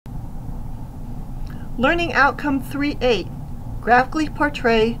Learning Outcome 3.8. Graphically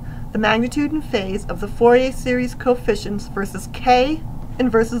portray the magnitude and phase of the Fourier series coefficients versus k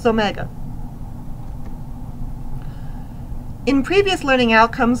and versus omega. In previous learning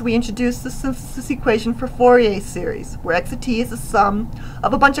outcomes, we introduced the synthesis equation for Fourier series, where x of t is the sum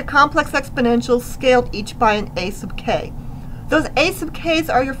of a bunch of complex exponentials scaled each by an a sub k. Those a sub k's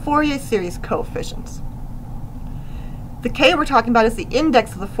are your Fourier series coefficients. The k we're talking about is the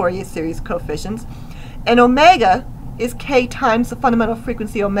index of the Fourier series coefficients, and omega is k times the fundamental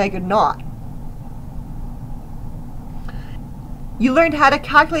frequency omega naught. You learned how to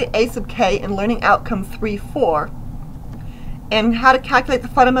calculate a sub k in learning outcome 3.4, and how to calculate the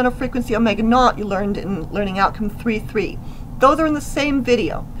fundamental frequency omega naught you learned in learning outcome 3.3. Those are in the same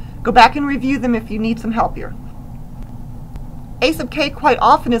video. Go back and review them if you need some help here. A sub k quite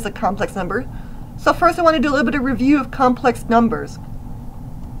often is a complex number, so first I want to do a little bit of review of complex numbers.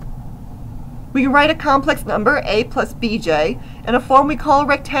 We can write a complex number, a plus bj, in a form we call a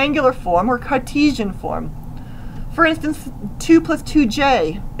rectangular form or Cartesian form. For instance, 2 plus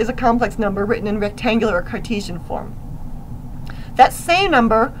 2j is a complex number written in rectangular or Cartesian form. That same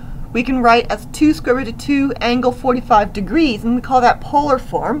number we can write as 2 square root of 2 angle 45 degrees, and we call that polar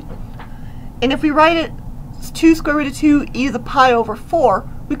form. And if we write it as 2 square root of 2 e to the pi over 4,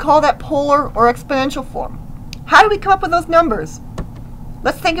 we call that polar or exponential form. How do we come up with those numbers?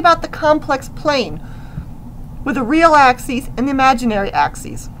 Let's think about the complex plane with the real axes and the imaginary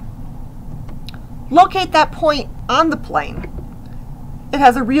axes. Locate that point on the plane. It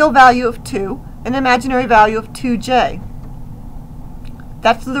has a real value of 2 and an imaginary value of 2j.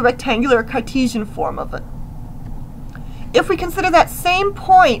 That's the rectangular Cartesian form of it. If we consider that same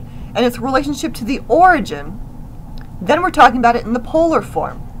point and its relationship to the origin, then we're talking about it in the polar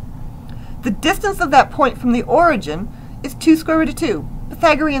form. The distance of that point from the origin is 2 square root of 2,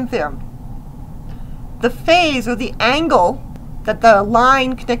 Pythagorean theorem. The phase, or the angle that the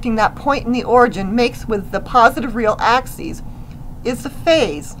line connecting that point and the origin makes with the positive real axes, is the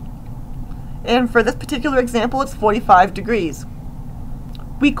phase. And for this particular example, it's 45 degrees.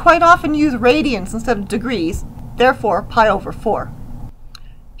 We quite often use radians instead of degrees, therefore pi over 4.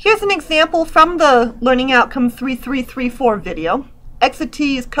 Here's an example from the Learning Outcome 3.3.3.4 video. X of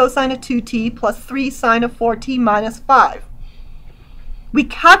t is cosine of 2t plus 3 sine of 4t minus 5. We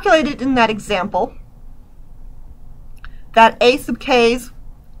calculated in that example that a sub k's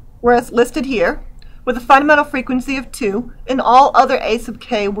were as listed here, with a fundamental frequency of 2, and all other a sub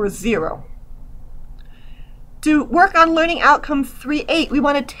k were 0. To work on learning outcome 3.8, we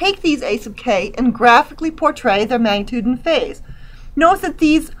want to take these a sub k and graphically portray their magnitude and phase. Notice that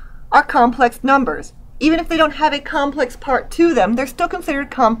these are complex numbers. Even if they don't have a complex part to them, they're still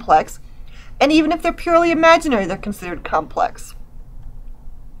considered complex, and even if they're purely imaginary, they're considered complex.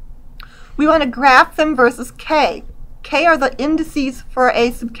 We want to graph them versus k. K are the indices for our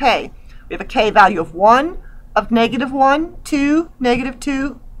a sub k. We have a k value of 1, of -1, 2,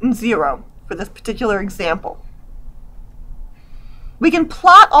 -2, and 0 for this particular example. We can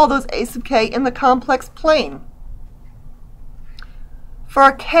plot all those a sub k in the complex plane. For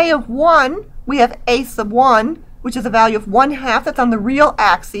our k of 1, we have a sub 1, which is a value of 1/2 that's on the real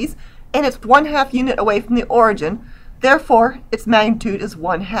axis, and it's 1/2 unit away from the origin. Therefore, its magnitude is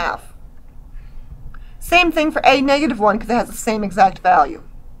 1/2. Same thing for a -1 because it has the same exact value.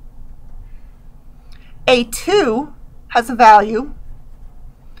 A2 has a value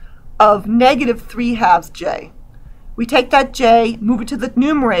of -3/2 j. We take that j, move it to the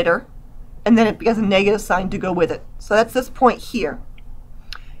numerator, and then it has a negative sign to go with it. So that's this point here.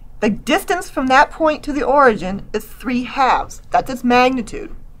 The distance from that point to the origin is 3/2. That's its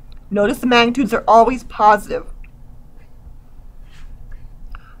magnitude. Notice the magnitudes are always positive.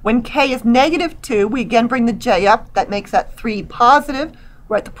 When k is -2, we again bring the j up. That makes that 3 positive.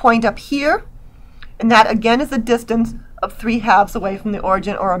 We're at the point up here, and that again is a distance of 3/2 away from the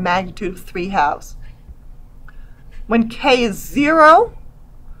origin, or a magnitude of 3/2. When k is 0,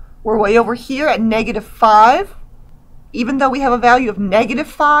 we're way over here at -5. Even though we have a value of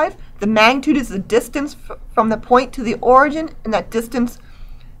 -5, the magnitude is the distance from the point to the origin, and that distance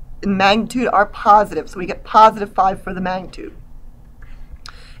and magnitude are positive, so we get +5 for the magnitude.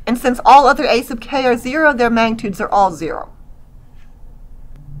 And since all other a sub k are 0, their magnitudes are all 0.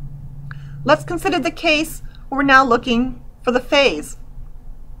 Let's consider the case where we're now looking for the phase.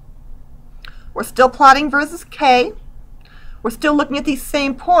 We're still plotting versus k. We're still looking at these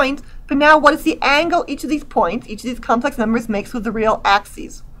same points, but now what is the angle each of these points, each of these complex numbers, makes with the real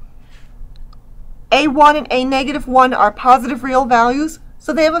axes? A1 and a-1 are positive real values,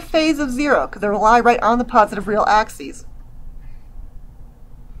 so they have a phase of 0 because they lie right on the positive real axes.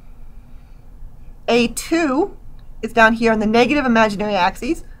 A2 is down here on the negative imaginary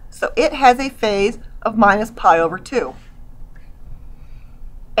axis, so it has a phase of minus pi over 2.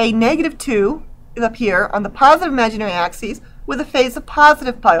 A negative 2 is up here on the positive imaginary axis with a phase of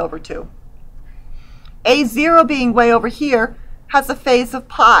positive pi over 2. A0 being way over here has a phase of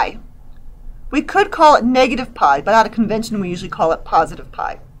pi. We could call it negative pi, but out of convention we usually call it positive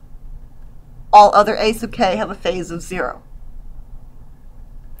pi. All other a sub k have a phase of 0.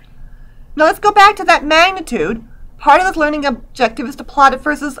 Now let's go back to that magnitude. Part of this learning objective is to plot it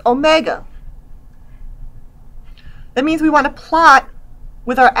versus omega. That means we want to plot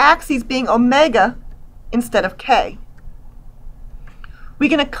with our axes being omega instead of k. We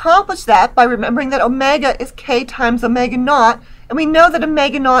can accomplish that by remembering that omega is k times omega naught, and we know that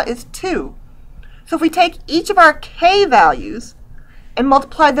omega naught is 2. So if we take each of our k values and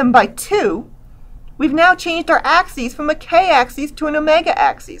multiply them by 2, we've now changed our axes from a k-axis to an omega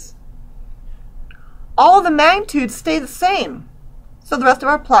axis. All of the magnitudes stay the same, so the rest of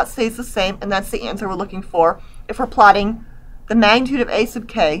our plot stays the same, and that's the answer we're looking for if we're plotting the magnitude of a sub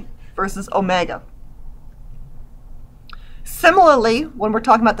k versus omega. Similarly, when we're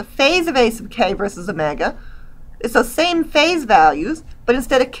talking about the phase of a sub k versus omega, it's those same phase values, but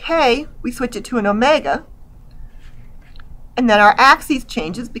instead of k, we switch it to an omega, and then our axis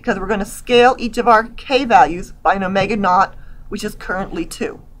changes because we're going to scale each of our k values by an omega naught, which is currently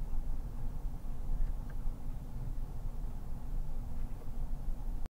 2.